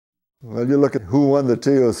Well, you look at who won the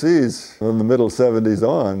TOCs from the middle 70s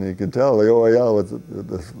on, you can tell the OAL was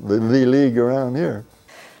the league around here.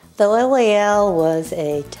 The OAL was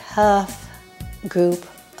a tough group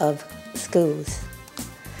of schools.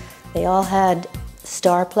 They all had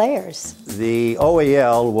star players. The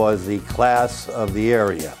OAL was the class of the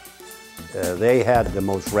area. They had the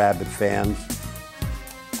most rabid fans.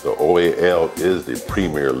 The OAL is the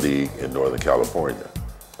premier league in Northern California.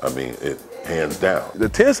 I mean, hands down. The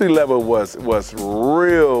intensity level was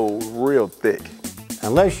real thick.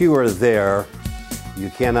 Unless you were there, you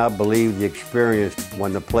cannot believe the experience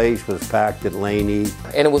when the place was packed at Laney.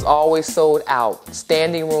 And it was always sold out,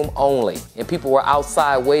 standing room only. And people were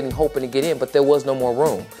outside waiting, hoping to get in, but there was no more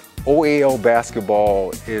room. OAL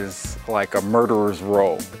basketball is like a murderer's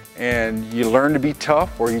row. And you learn to be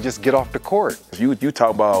tough or you just get off the court. You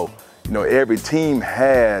talk about, you know, every team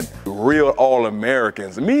had real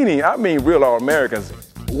All-Americans. I mean real All-Americans.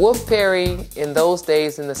 Wolf Perry, in those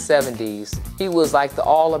days in the 70s, he was like the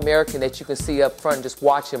All-American that you can see up front and just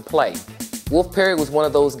watch him play. Wolf Perry was one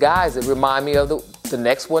of those guys that remind me of the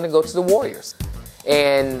next one to go to the Warriors.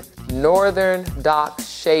 And Northern Doc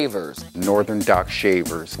Shavers. Northern Doc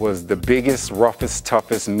Shavers was the biggest, roughest,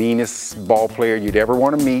 toughest, meanest ball player you'd ever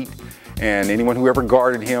want to meet. And anyone who ever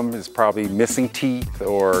guarded him is probably missing teeth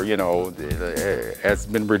or, you know, has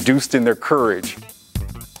been reduced in their courage.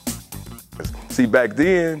 See, back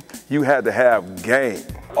then, you had to have game,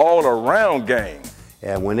 all around game.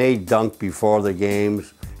 And when they dunked before the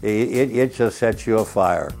games, it just sets you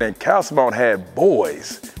afire. And Castlemont had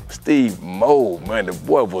boys. Steve Moe, man, the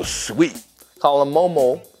boy was sweet. Call him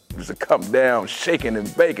Momo. He used to come down shaking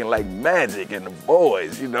and baking like magic, and the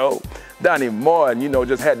boys, you know. Donnie Martin, you know,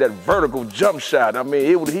 just had that vertical jump shot. I mean,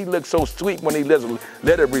 he looked so sweet when he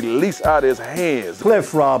let it release out of his hands.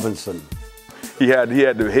 Cliff Robinson. He had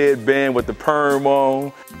the headband with the perm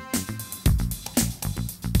on.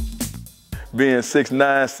 Being 6'9",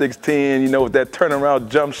 6'10", you know, with that turnaround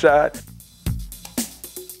jump shot.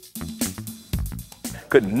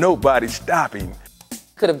 Could nobody stop him.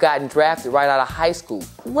 Could have gotten drafted right out of high school.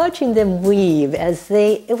 Watching them weave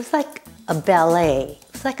it was like a ballet.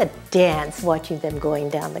 It was like a dance watching them going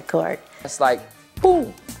down the court. It's like,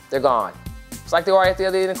 boom, they're gone. It's like they were at the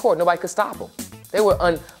other end of the court. Nobody could stop them. They were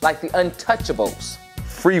like the untouchables.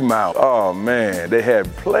 Fremont, oh man, they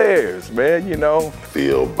had players, man, you know.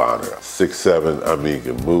 Phil Bonner, 6'7", I mean,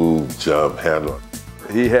 can move, jump, handle.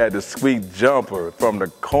 He had the sweet jumper from the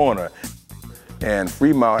corner. And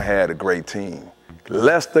Fremont had a great team.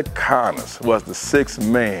 Lester Connors was the sixth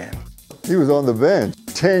man. He was on the bench,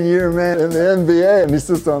 10-year man in the NBA, and he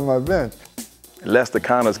sits on my bench. Lester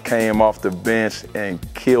Connors came off the bench and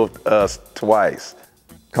killed us twice.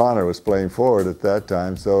 Connor was playing forward at that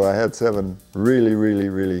time, so I had 7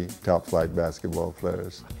 really top-flight basketball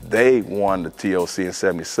players. They won the TOC in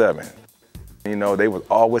 '77. You know, they was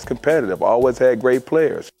always competitive, always had great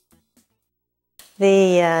players.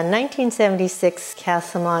 The 1976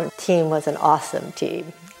 Castlemont team was an awesome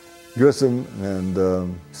team. Grissom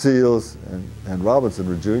and Seals and Robinson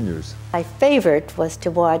were juniors. My favorite was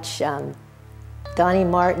to watch Donnie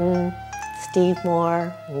Martin, Steve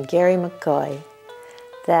Moore, and Gary McCoy.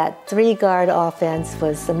 That 3-guard offense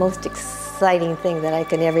was the most exciting thing that I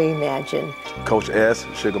could ever imagine. Coach S,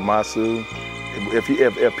 Shigematsu,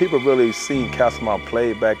 if people really seen Castlemont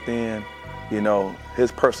play back then, you know,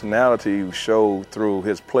 his personality showed through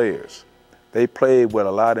his players. They played with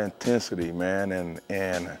a lot of intensity, man,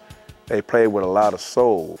 and they played with a lot of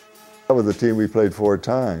soul. That was the team we played 4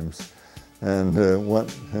 times and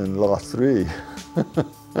went and lost 3.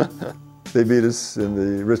 They beat us in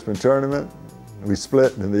the Richmond tournament. We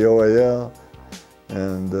split in the OAL,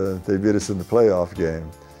 and they beat us in the playoff game.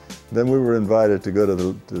 Then we were invited to go to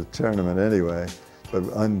the tournament anyway, but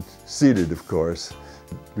unseeded, of course.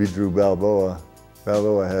 We drew Balboa.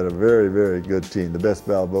 Balboa had a very good team, the best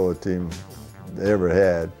Balboa team they ever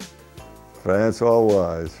had. Francois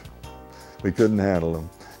Wise. We couldn't handle him.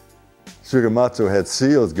 Shigematsu had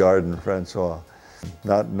Seals guarding Francois.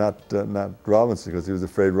 Not Robinson, because he was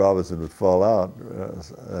afraid Robinson would fall out,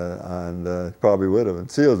 and probably would have.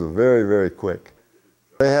 And Seals was very quick.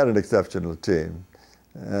 They had an exceptional team,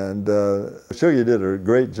 and Sugar did a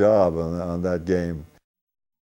great job on that game.